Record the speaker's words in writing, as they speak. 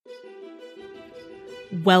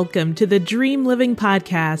Welcome to the Dream Living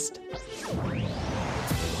Podcast,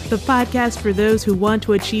 the podcast for those who want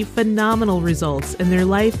to achieve phenomenal results in their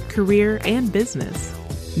life, career, and business.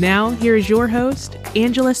 Now, here is your host,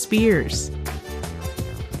 Angela Spears.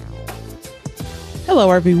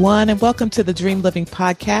 Hello, everyone, and welcome to the Dream Living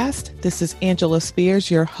Podcast. This is Angela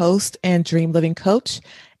Spears, your host and Dream Living Coach,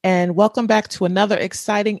 and welcome back to another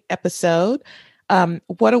exciting episode.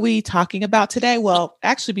 What are we talking about today? Well,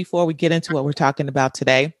 actually, before we get into what we're talking about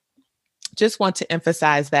today, just want to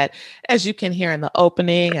emphasize that, as you can hear in the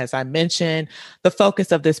opening, as I mentioned, the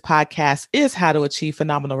focus of this podcast is how to achieve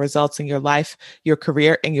phenomenal results in your life, your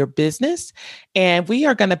career, and your business. And we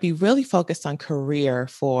are going to be really focused on career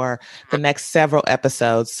for the next several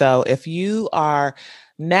episodes. So if you are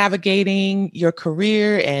navigating your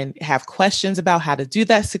career and have questions about how to do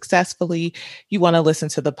that successfully, you want to listen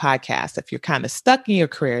to the podcast. If you're kind of stuck in your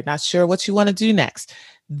career, not sure what you want to do next,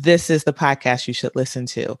 this is the podcast you should listen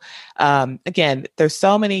to. Again, there's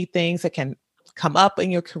so many things that can come up in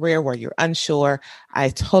your career where you're unsure. I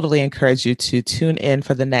totally encourage you to tune in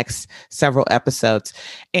for the next several episodes.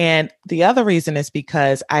 And the other reason is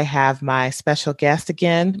because I have my special guest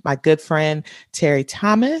again, my good friend, Terry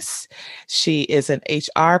Thomas. She is an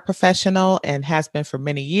HR professional and has been for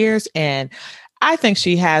many years. And I think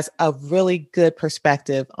she has a really good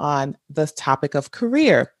perspective on the topic of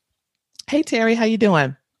career. Hey, Terry, how you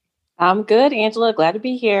doing? I'm good, Angela. Glad to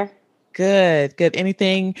be here. Good.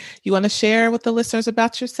 Anything you want to share with the listeners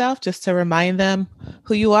about yourself, just to remind them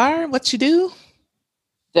who you are and what you do?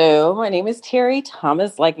 So my name is Terry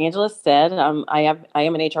Thomas. Like Angela said, I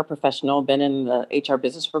am an HR professional, been in the HR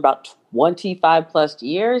business for about 25 plus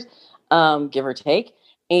years, give or take,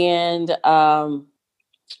 and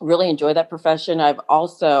really enjoy that profession. I've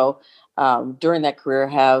also, during that career,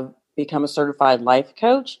 have become a certified life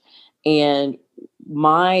coach, and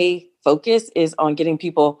my focus is on getting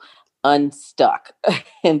people unstuck.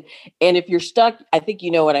 and if you're stuck, I think you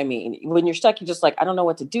know what I mean. When you're stuck, you're just like, I don't know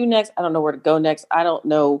what to do next. I don't know where to go next. I don't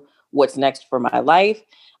know what's next for my life.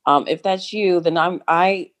 If that's you, then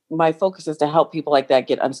my focus is to help people like that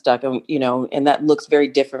get unstuck. And that looks very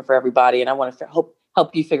different for everybody. And I want to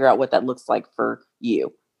help you figure out what that looks like for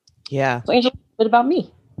you. Yeah. So Angela, a bit about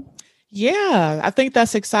me. Yeah, I think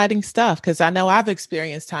that's exciting stuff because I know I've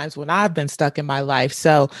experienced times when I've been stuck in my life.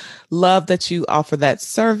 So love that you offer that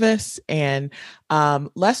service. And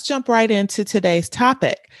let's jump right into today's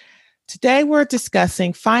topic. Today, we're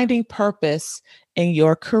discussing finding purpose in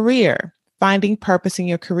your career, finding purpose in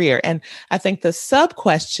your career. And I think the sub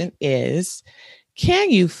question is,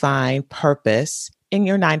 can you find purpose in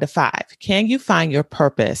your 9-to-5? Can you find your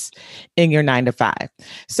purpose in your 9-to-5?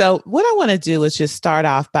 So what I want to do is just start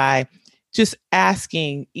off by just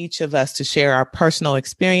asking each of us to share our personal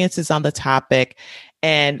experiences on the topic,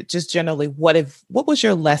 and just generally, what was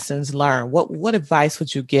your lessons learned? What advice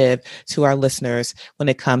would you give to our listeners when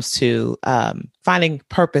it comes to finding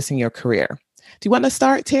purpose in your career? Do you want to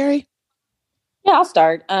start, Terry? Yeah, I'll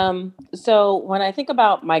start. So when I think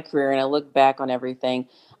about my career and I look back on everything,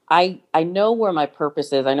 I know where my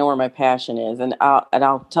purpose is. I know where my passion is, and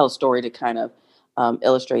I'll tell a story to kind of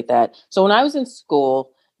illustrate that. So when I was in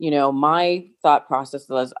school, my thought process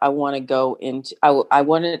was I wanted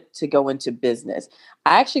to go into business.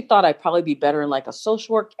 I actually thought I'd probably be better in like a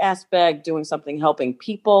social work aspect, doing something helping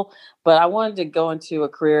people, but I wanted to go into a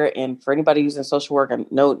career. And for anybody who's in social work,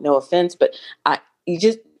 and no offense, but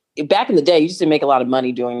back in the day, you just didn't make a lot of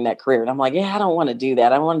money doing that career. And I'm like, yeah, I don't want to do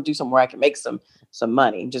that. I want to do something where I can make some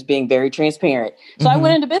money, just being very transparent. So I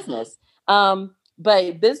went into business.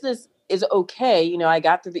 But business is okay. I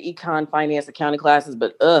got through the econ, finance, accounting classes,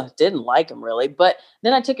 but didn't like them really. But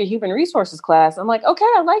then I took a human resources class. I'm like, okay,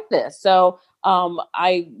 I like this. So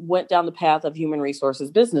I went down the path of human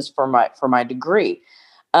resources business for my degree.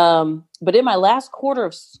 But in my last quarter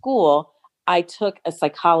of school, I took a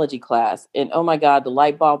psychology class, and oh my God, the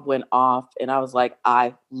light bulb went off, and I was like,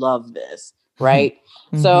 I love this. Right.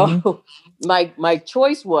 Mm-hmm. So my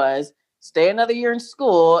choice was stay another year in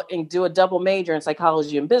school and do a double major in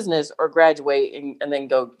psychology and business, or graduate and then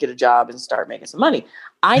go get a job and start making some money.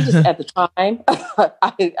 I just, at the time,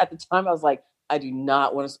 I was like, I do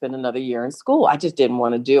not want to spend another year in school. I just didn't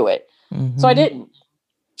want to do it. Mm-hmm. So I didn't.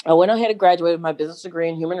 I went ahead and graduated with my business degree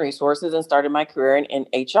in human resources and started my career in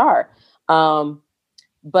HR.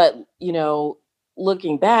 But,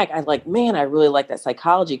 looking back, I was like, man, I really like that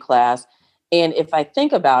psychology class. And if I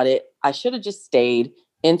think about it, I should have just stayed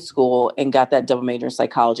in school and got that double major in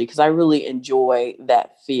psychology because I really enjoy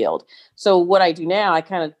that field. So what I do now, I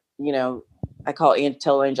kind of, I call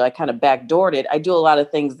Angela, I kind of backdoored it. I do a lot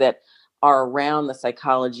of things that are around the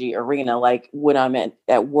psychology arena. Like when I'm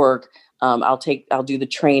at work, I'll do the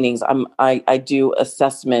trainings. I do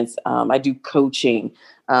assessments. I do coaching.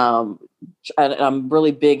 I'm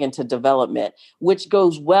really big into development, which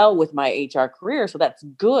goes well with my HR career. So that's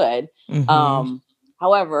good. Mm-hmm.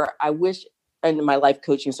 However, I wish, and my life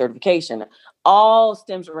coaching certification all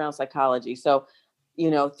stems around psychology. So,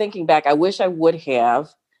 thinking back, I wish I would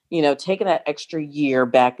have, taken that extra year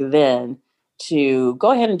back then to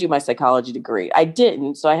go ahead and do my psychology degree. I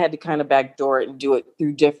didn't. So I had to kind of backdoor it and do it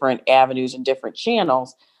through different avenues and different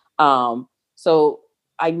channels. So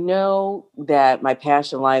I know that my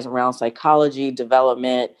passion lies around psychology,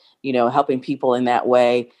 development, helping people in that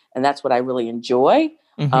way. And that's what I really enjoy.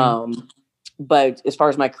 Mm-hmm. But as far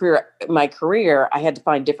as my career, I had to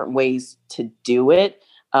find different ways to do it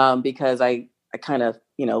because I kind of,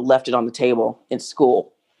 left it on the table in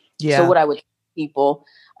school. Yeah. So what I would tell people,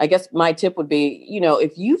 I guess my tip would be,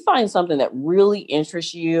 if you find something that really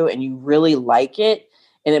interests you and you really like it,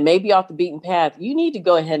 and it may be off the beaten path, you need to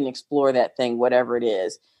go ahead and explore that thing, whatever it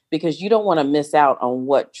is, because you don't want to miss out on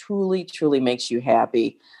what truly, truly makes you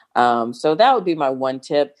happy. So that would be my one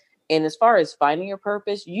tip. And as far as finding your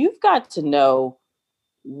purpose, you've got to know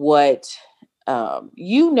what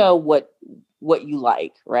what you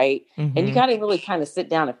like, right? Mm-hmm. And you got to really kind of sit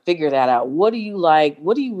down and figure that out. What do you like?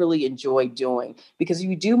 What do you really enjoy doing? Because if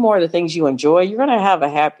you do more of the things you enjoy, you're going to have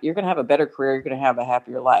a better career. You're going to have a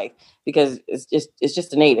happier life because it's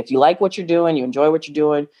just innate. If you like what you're doing, you enjoy what you're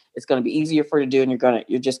doing, it's going to be easier for you to do, and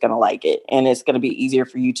you're just going to like it. And it's going to be easier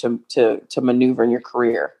for you to maneuver in your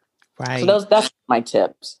career. Right. So that's my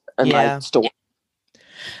tips and my story.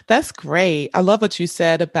 That's great. I love what you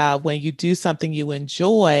said about when you do something you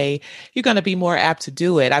enjoy, you're going to be more apt to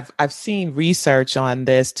do it. I've seen research on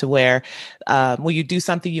this to where when you do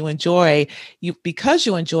something you enjoy, because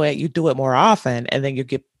you enjoy it, you do it more often, and then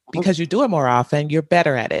because you do it more often, you're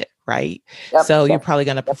better at it, right? Yep, so you're probably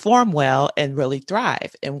going to perform well and really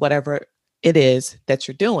thrive in whatever it is that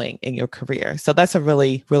you're doing in your career. So that's a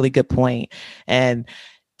really, really good point. And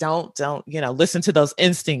don't, listen to those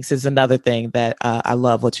instincts is another thing that I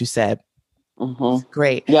love what you said. Mm-hmm.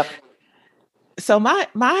 Great. Yep. So my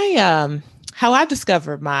how I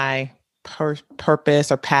discovered my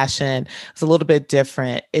purpose or passion is a little bit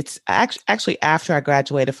different. It's actually after I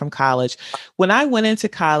graduated from college. When I went into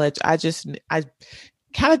college, I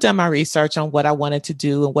kind of done my research on what I wanted to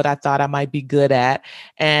do and what I thought I might be good at.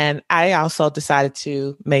 And I also decided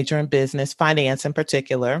to major in business, finance in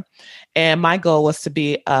particular. And my goal was to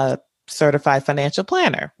be a certified financial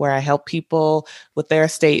planner, where I help people with their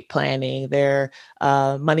estate planning, their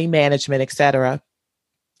money management, et cetera.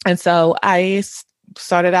 And so I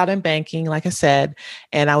started out in banking, like I said,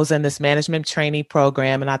 and I was in this management training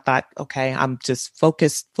program. And I thought, okay, I'm just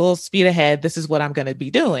focused, full speed ahead. This is what I'm going to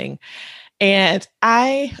be doing. And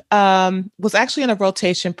I was actually in a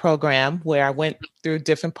rotation program where I went through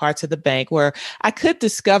different parts of the bank, where I could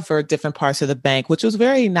discover different parts of the bank, which was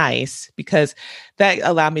very nice because that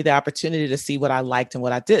allowed me the opportunity to see what I liked and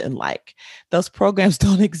what I didn't like. Those programs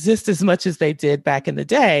don't exist as much as they did back in the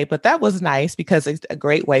day, but that was nice because it's a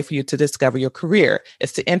great way for you to discover your career,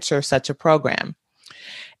 is to enter such a program.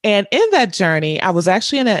 And in that journey, I was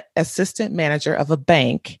actually an assistant manager of a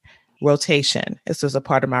bank rotation. This was a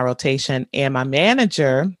part of my rotation. And my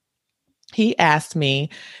manager, he asked me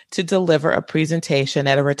to deliver a presentation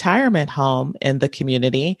at a retirement home in the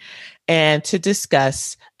community and to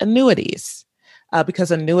discuss annuities.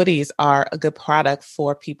 Because annuities are a good product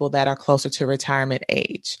for people that are closer to retirement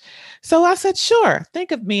age. So I said, sure,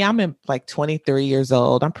 think of me. I'm in like 23 years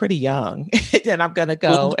old. I'm pretty young. And I'm going to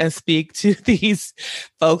go and speak to these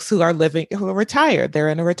folks who are retired. They're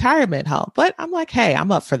in a retirement home. But I'm like, hey,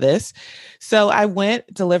 I'm up for this. So I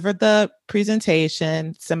went, delivered the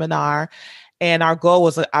presentation, seminar. And our goal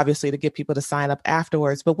was obviously to get people to sign up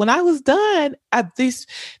afterwards. But when I was done, these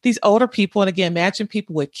older people, and again, imagine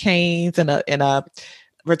people with canes in a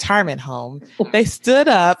retirement home, they stood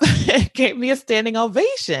up and gave me a standing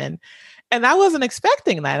ovation. And I wasn't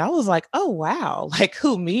expecting that. I was like, oh, wow. Like,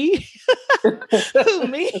 who, me? Who,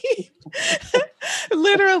 me?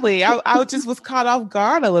 Literally, I just was caught off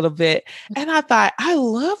guard a little bit. And I thought, I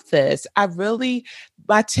love this.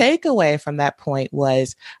 My takeaway from that point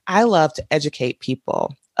was I love to educate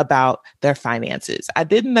people about their finances. I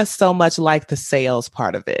didn't so much like the sales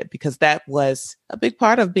part of it because that was a big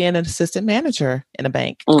part of being an assistant manager in a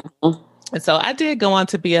bank. Mm-hmm. And so I did go on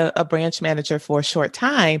to be a branch manager for a short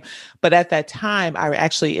time. But at that time, I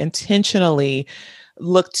actually intentionally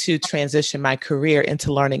looked to transition my career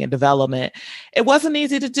into learning and development. It wasn't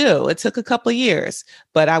easy to do. It took a couple of years,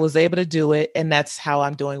 but I was able to do it. And that's how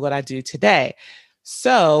I'm doing what I do today.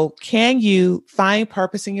 So can you find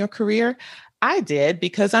purpose in your career? I did,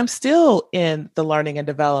 because I'm still in the learning and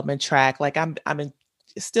development track. Like I'm in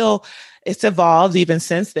still, it's evolved even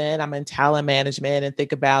since then. I'm in talent management and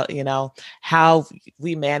think about, how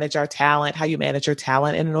we manage our talent, how you manage your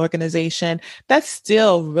talent in an organization. That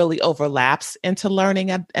still really overlaps into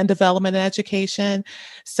learning and development and education.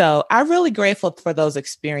 So I'm really grateful for those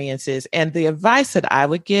experiences. And the advice that I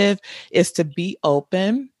would give is to be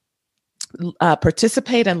open,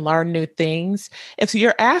 participate and learn new things. If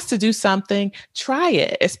you're asked to do something, try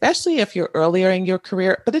it, especially if you're earlier in your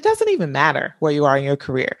career, but it doesn't even matter where you are in your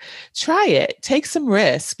career. Try it, take some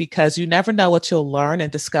risks, because you never know what you'll learn and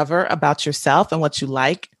discover about yourself and what you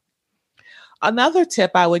like. Another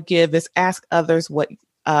tip I would give is ask others what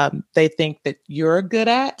they think that you're good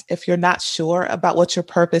at if you're not sure about what your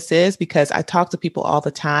purpose is, because I talk to people all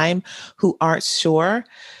the time who aren't sure.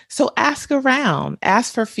 So ask around,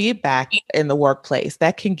 ask for feedback in the workplace.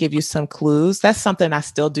 That can give you some clues. That's something I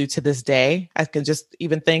still do to this day. I can just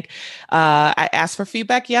even think, I asked for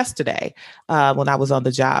feedback yesterday when I was on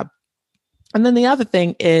the job. And then the other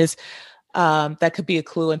thing is, that could be a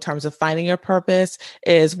clue in terms of finding your purpose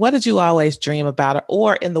is, what did you always dream about?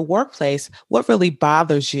 Or in the workplace, what really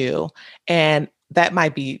bothers you? And that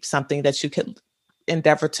might be something that you could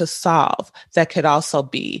endeavor to solve. That could also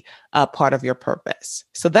be a part of your purpose.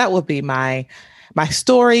 So that would be my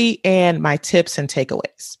story and my tips and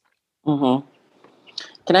takeaways. Mm-hmm.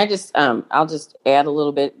 Can I just, I'll just add a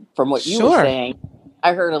little bit from what you were saying.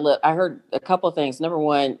 I heard a couple of things. Number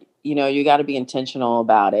one, you got to be intentional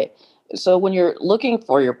about it. So when you're looking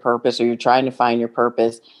for your purpose or you're trying to find your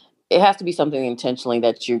purpose, it has to be something intentionally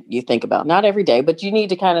that you think about. Not every day, but you need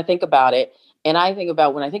to kind of think about it. And I think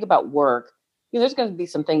about, when I think about work, there's going to be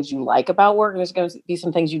some things you like about work, and there's going to be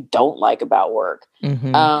some things you don't like about work.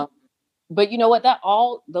 Mm-hmm. But you know what?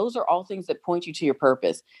 Those are all things that point you to your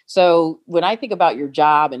purpose. So when I think about your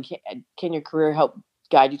job and can your career help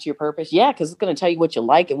guide you to your purpose? Yeah, because it's going to tell you what you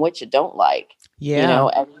like and what you don't like. Yeah.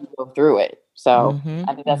 As you go through it. So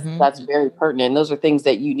I think that's very pertinent. And those are things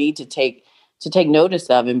that you need to take notice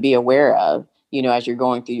of and be aware of, as you're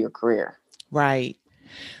going through your career. Right.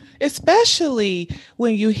 Especially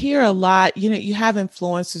when you hear a lot, you have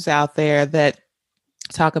influencers out there that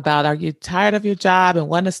talk about, are you tired of your job and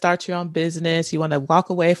want to start your own business? You want to walk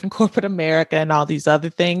away from corporate America and all these other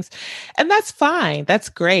things. And that's fine. That's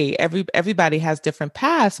great. Everybody has different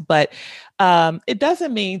paths, but it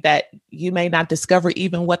doesn't mean that you may not discover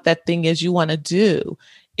even what that thing is you want to do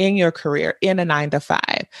in your career in a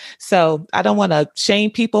 9-to-5. So I don't want to shame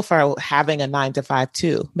people for having a 9-to-5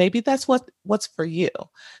 too. Maybe that's what's for you.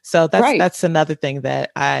 So that's another thing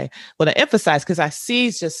that I want to emphasize, because I see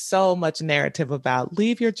just so much narrative about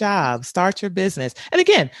leave your job, start your business. And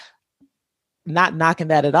again, not knocking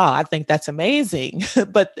that at all. I think that's amazing,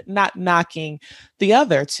 but not knocking the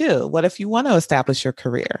other too. What if you want to establish your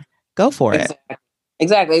career? Go for it.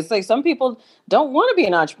 Exactly. It's like some people don't want to be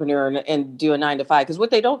an entrepreneur and do a 9-to-5, because what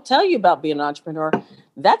they don't tell you about being an entrepreneur,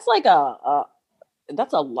 that's like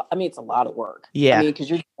it's a lot of work. Yeah. Because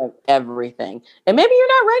you're doing everything, and maybe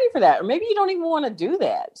you're not ready for that, or maybe you don't even want to do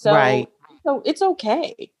that. So, so it's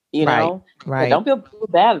okay. Right. Don't feel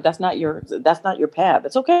bad. That's not your path.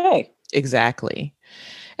 It's okay. Exactly.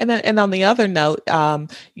 And on the other note,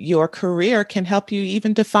 your career can help you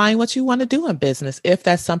even define what you want to do in business, if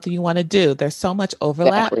that's something you want to do. There's so much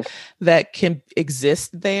overlap that can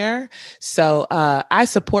exist there. So I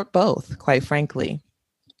support both, quite frankly.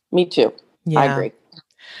 Me too. Yeah. I agree.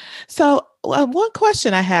 So one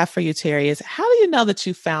question I have for you, Terry, is how do you know that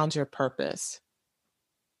you found your purpose?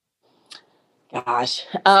 Gosh,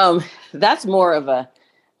 that's more of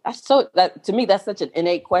to me, that's such an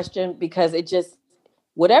innate question, because it just,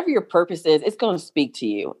 whatever your purpose is, it's going to speak to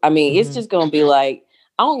you. It's just going to be like,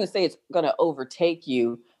 I don't want to say it's going to overtake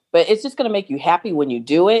you, but it's just going to make you happy when you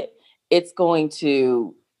do it.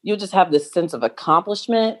 You'll just have this sense of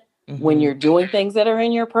accomplishment when you're doing things that are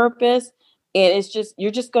in your purpose. And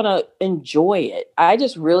you're just going to enjoy it. I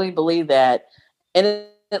just really believe that. And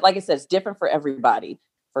like I said, it's different for everybody.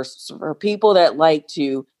 For people that like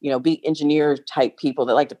to, be engineer type people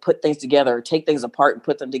that like to put things together, or take things apart and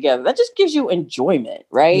put them together, that just gives you enjoyment,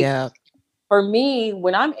 right? Yeah. For me,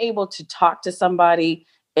 when I'm able to talk to somebody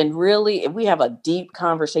and really, if we have a deep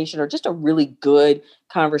conversation or just a really good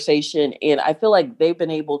conversation, and I feel like they've been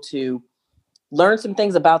able to learn some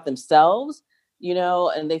things about themselves,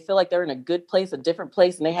 and they feel like they're in a good place, a different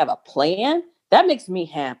place, and they have a plan, that makes me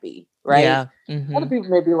happy. Right. Yeah. Other people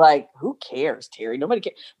may be like, who cares, Terry? Nobody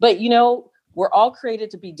cares. But, we're all created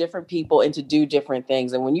to be different people and to do different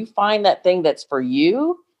things. And when you find that thing that's for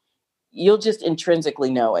you, you'll just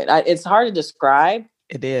intrinsically know it. It's hard to describe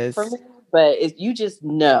It is. for me, but you just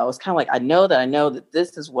know. It's kind of like, I know that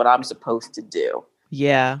this is what I'm supposed to do.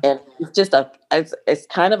 Yeah. And it's just it's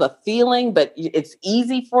kind of a feeling, but it's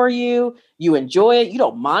easy for you. You enjoy it. You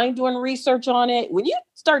don't mind doing research on it. When you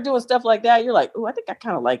start doing stuff like that, you're like, oh, I think I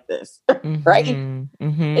kind of like this. Right?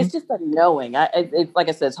 Mm-hmm. It's just a knowing. It's like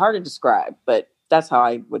I said, it's hard to describe, but that's how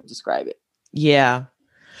I would describe it. Yeah.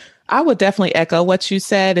 I would definitely echo what you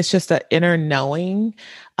said. It's just an inner knowing,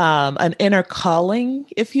 an inner calling,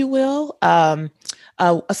 if you will.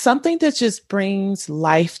 Something that just brings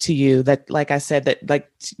life to you, that, like I said, that, like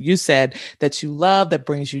you said, that you love, that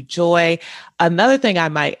brings you joy. Another thing I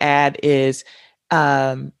might add is,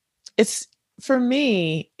 it's, for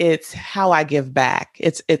me, it's how I give back.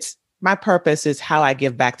 It's my purpose is how I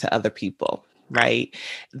give back to other people, right?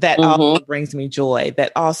 That also brings me joy.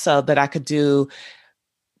 That I could do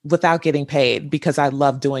without getting paid because I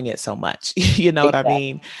love doing it so much. You know what I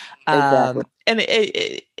mean? Exactly. And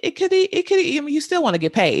it could, I mean, you still want to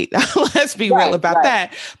get paid. Let's be real about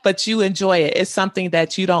that, but you enjoy it. It's something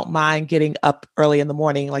that you don't mind getting up early in the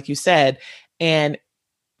morning, like you said, and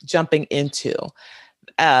jumping into.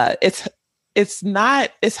 It's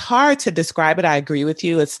hard to describe it. I agree with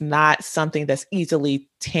you. It's not something that's easily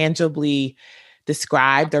tangibly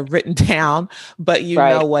described or written down, but you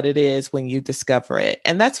know what it is when you discover it.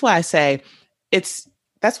 And that's why I say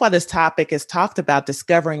that's why this topic is talked about,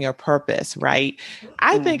 discovering your purpose, right?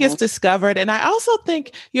 I think it's discovered. And I also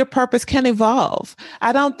think your purpose can evolve.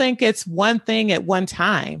 I don't think it's one thing at one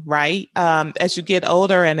time, right? As you get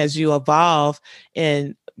older and as you evolve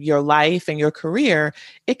in your life and your career,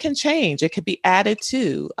 it can change. It could be added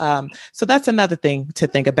to. So that's another thing to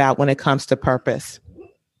think about when it comes to purpose.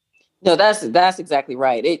 No, that's exactly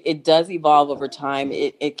right. It does evolve over time.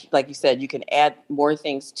 It like you said, you can add more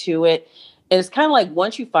things to it. And it's kind of like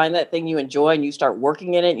once you find that thing you enjoy and you start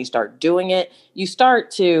working in it and you start doing it, you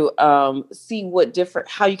start to see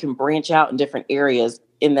how you can branch out in different areas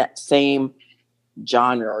in that same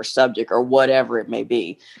genre or subject or whatever it may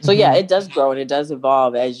be. So yeah, it does grow and it does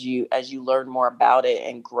evolve as you learn more about it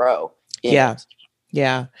and grow in it.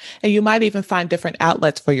 Yeah. And you might even find different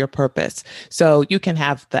outlets for your purpose. So you can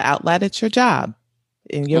have the outlet at your job,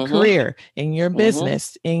 in your career, in your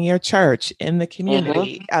business, in your church, in the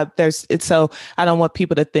community. So I don't want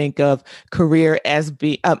people to think of career as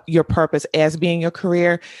your purpose as being your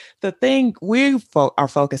career. The thing we are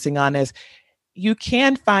focusing on is you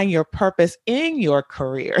can find your purpose in your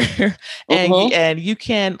career and you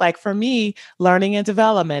can, like for me, learning and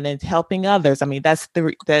development and helping others. I mean, that's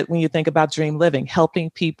that when you think about dream living, helping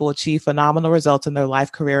people achieve phenomenal results in their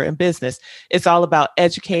life, career, and business. It's all about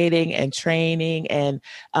educating and training and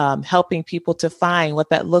helping people to find what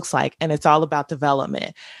that looks like. And it's all about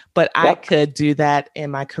development. But I could do that in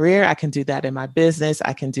my career. I can do that in my business.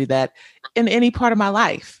 I can do that in any part of my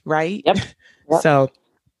life. Right. So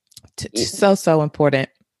so important.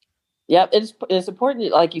 Yep. It's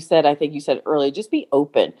important. Like you said, I think you said earlier, just be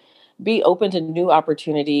open to new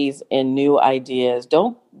opportunities and new ideas.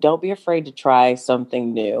 Don't be afraid to try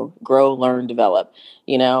something new, grow, learn, develop,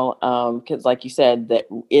 cause like you said, that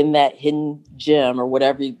in that hidden gem or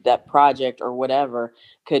whatever, that project or whatever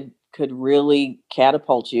could really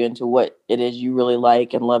catapult you into what it is you really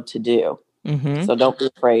like and love to do. So don't be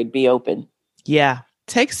afraid, be open. Yeah.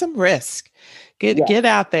 Take some risk. Get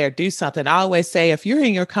out there, do something. I always say, if you're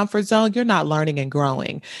in your comfort zone, you're not learning and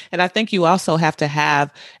growing. And I think you also have to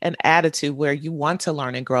have an attitude where you want to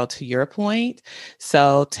learn and grow, to your point.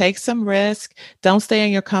 So take some risk. Don't stay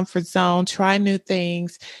in your comfort zone. Try new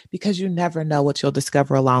things, because you never know what you'll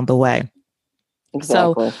discover along the way.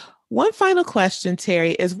 Exactly. So one final question,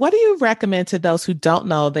 Terry, is what do you recommend to those who don't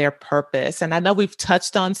know their purpose? And I know we've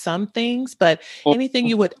touched on some things, but anything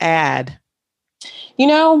you would add?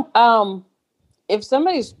 If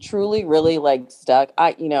somebody's truly really stuck,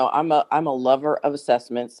 I'm a lover of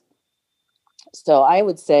assessments. So I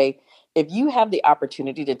would say, if you have the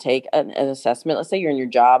opportunity to take an assessment, let's say you're in your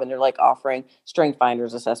job and they're offering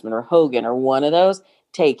StrengthsFinders assessment or Hogan or one of those,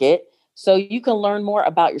 take it so you can learn more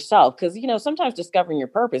about yourself. Because, sometimes discovering your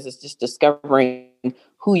purpose is just discovering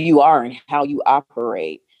who you are and how you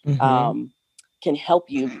operate. Can help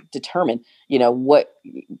you determine,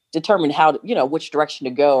 how, which direction to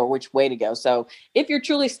go or which way to go. So if you're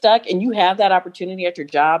truly stuck and you have that opportunity at your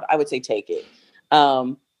job, I would say take it.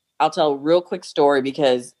 I'll tell a real quick story,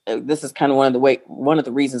 because this is kind of one of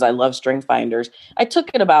the reasons I love StrengthsFinders. I took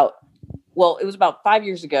it it was about 5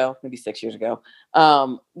 years ago, maybe 6 years ago.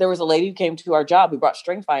 There was a lady who came to our job who brought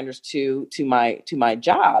StrengthsFinders to my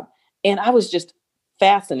job. And I was just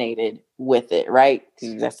fascinated with it, right?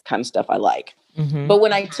 Because that's the kind of stuff I like. Mm-hmm. But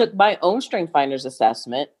when I took my own Strength Finders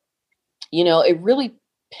assessment, it really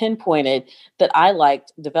pinpointed that I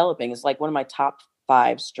liked developing. It's like one of my top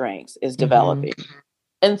 5 strengths is developing. Mm-hmm.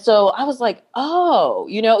 And so I was like, oh,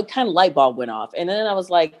 it kind of light bulb went off. And then I was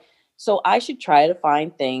like, so I should try to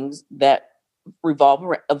find things that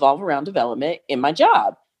evolve around development in my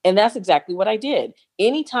job. And that's exactly what I did.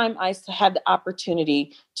 Anytime I had the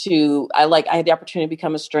opportunity I had the opportunity to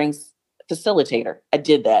become a strengths facilitator. I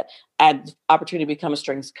did that. I had the opportunity to become a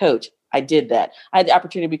strengths coach. I did that. I had the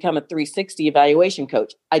opportunity to become a 360 evaluation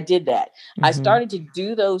coach. I did that. Mm-hmm. I started to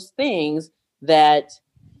do those things that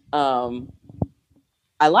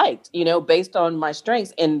I liked, based on my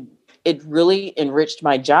strengths, and it really enriched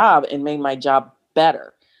my job and made my job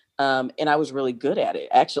better. And I was really good at it,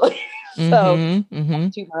 actually. So toot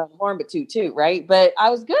my own horn, but toot, right? But I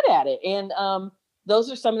was good at it. And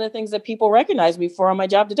those are some of the things that people recognize me for on my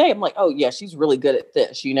job today. I'm like, oh yeah, she's really good at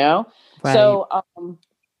this, Right. So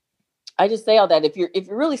I just say all that. If you're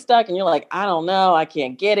really stuck and you're like, I don't know, I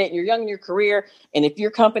can't get it, and you're young in your career, and if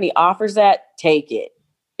your company offers that, take it.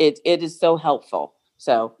 It is so helpful.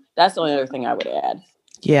 So that's the only other thing I would add.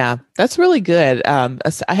 Yeah, that's really good. I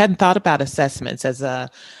hadn't thought about assessments as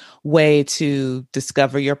a way to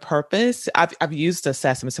discover your purpose. I've used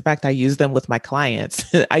assessments. In fact, I use them with my clients.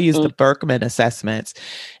 I use the Berkman assessments,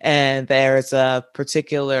 and there's a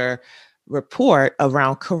particular report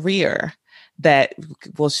around career that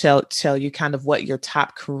will tell you kind of what your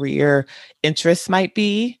top career interests might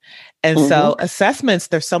be. And so assessments,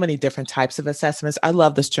 there's so many different types of assessments. I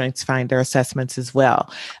love the Strengths Finder assessments as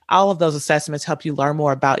well. All of those assessments help you learn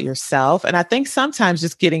more about yourself. And I think sometimes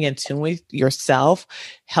just getting in tune with yourself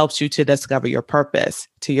helps you to discover your purpose,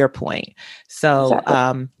 to your point. So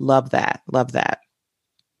exactly. Love that.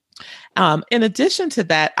 In addition to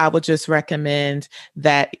that, I would just recommend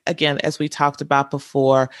that, again, as we talked about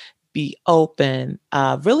before, be open,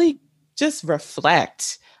 really just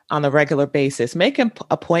reflect on a regular basis, make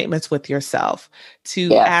appointments with yourself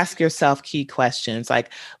to ask yourself key questions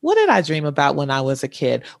like, what did I dream about when I was a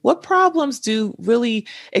kid? What problems do really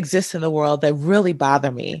exist in the world that really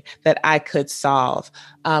bother me that I could solve?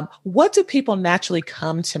 What do people naturally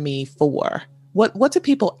come to me for? What do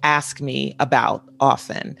people ask me about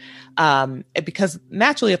often? Because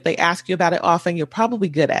naturally, if they ask you about it often, you're probably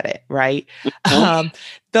good at it, right?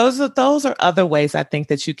 Those are other ways I think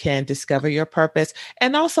that you can discover your purpose,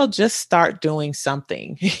 and also just start doing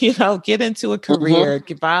something. Get into a career,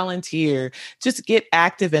 volunteer, just get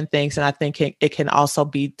active in things, and I think it can also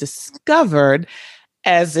be discovered.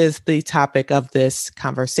 As is the topic of this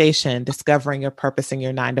conversation, discovering your purpose in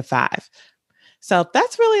your 9-to-5. So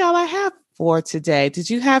that's really all I have for today. Did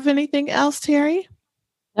you have anything else, Terry?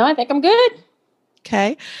 No, I think I'm good.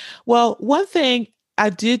 Okay. Well, one thing I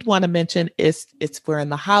did want to mention is we're in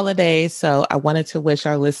the holidays. So I wanted to wish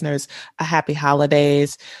our listeners a happy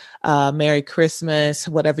holidays, Merry Christmas,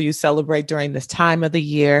 whatever you celebrate during this time of the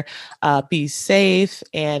year. Be safe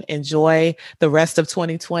and enjoy the rest of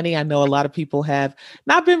 2020. I know a lot of people have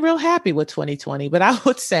not been real happy with 2020, but I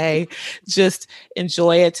would say just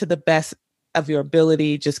enjoy it to the best of your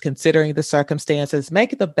ability, just considering the circumstances,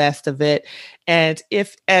 make the best of it. And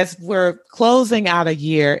if, as we're closing out a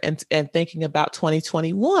year and thinking about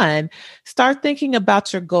 2021, start thinking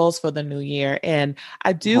about your goals for the new year. And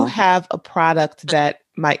I do have a product that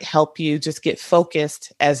might help you just get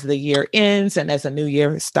focused as the year ends and as a new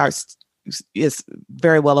year is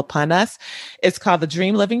very well upon us. It's called the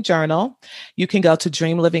Dream Living Journal. You can go to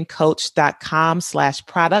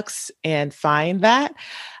dreamlivingcoach.com/products and find that.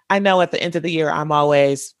 I know at the end of the year, I'm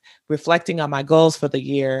always reflecting on my goals for the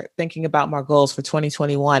year, thinking about my goals for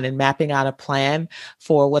 2021 and mapping out a plan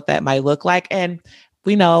for what that might look like. And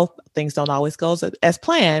we know things don't always go as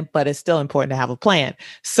planned, but it's still important to have a plan.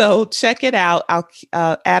 So check it out. I'll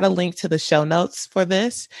add a link to the show notes for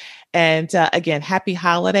this. And again, happy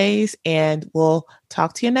holidays, and we'll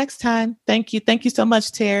talk to you next time. Thank you. Thank you so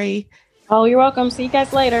much, Terry. Oh, you're welcome. See you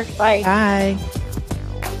guys later. Bye. Bye.